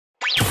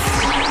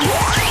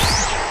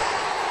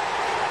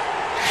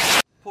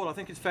Paul, I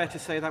think it's fair to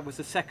say that was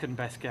the second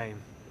best game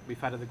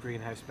we've had at the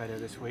Greenhouse Meadow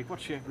this week.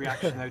 What's your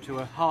reaction, though, to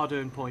a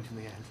hard-earned point in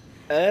the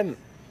end?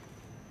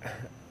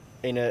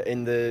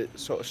 In the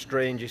sort of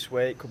strangest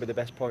way, it could be the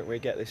best point we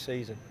get this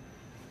season,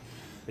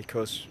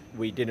 because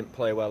we didn't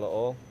play well at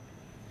all.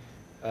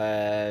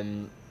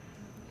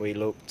 We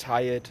looked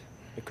tired.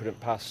 We couldn't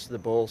pass the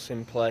ball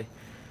simply.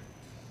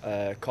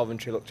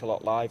 Coventry looked a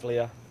lot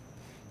livelier.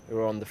 We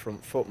were on the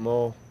front foot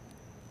more.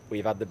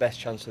 We've had the best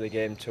chance of the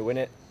game to win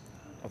it,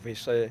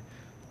 obviously,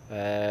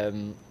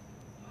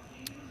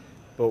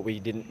 but we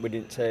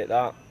didn't take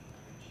that.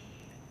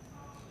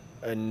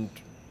 And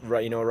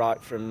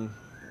right from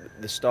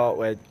the start,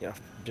 where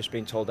I've just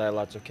been told there,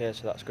 lads, okay,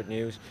 so that's good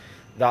news.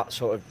 That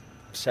sort of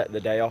set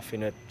the day off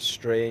in a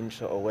strange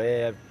sort of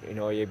way.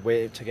 You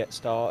waited to get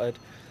started,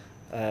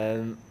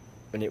 and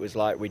it was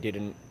like we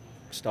didn't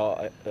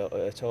start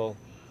at all.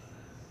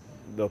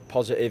 The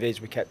positive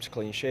is we kept a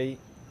clean sheet,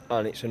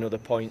 and it's another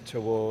point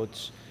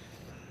towards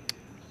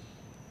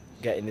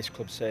getting this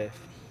club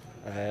safe.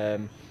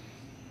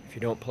 If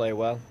you don't play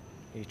well,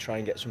 you try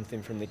and get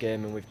something from the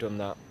game, and we've done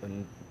that.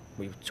 And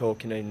we were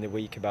talking in the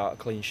week about a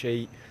clean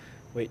sheet,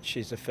 which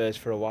is the first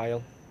for a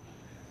while.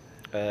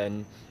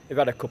 And we've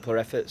had a couple of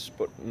efforts,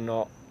 but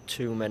not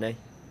too many.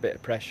 Bit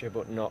of pressure,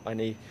 but not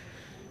any,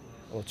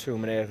 or too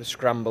many. A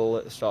scramble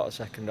at the start of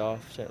the second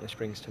half certainly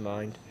springs to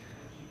mind,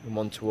 and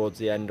one towards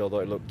the end, although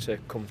it looked a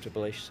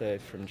comfortable-ish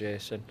save from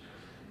Jason.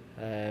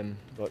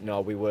 But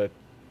no, we were,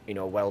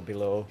 well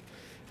below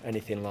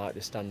anything like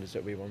the standards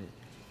that we want.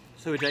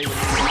 So a day when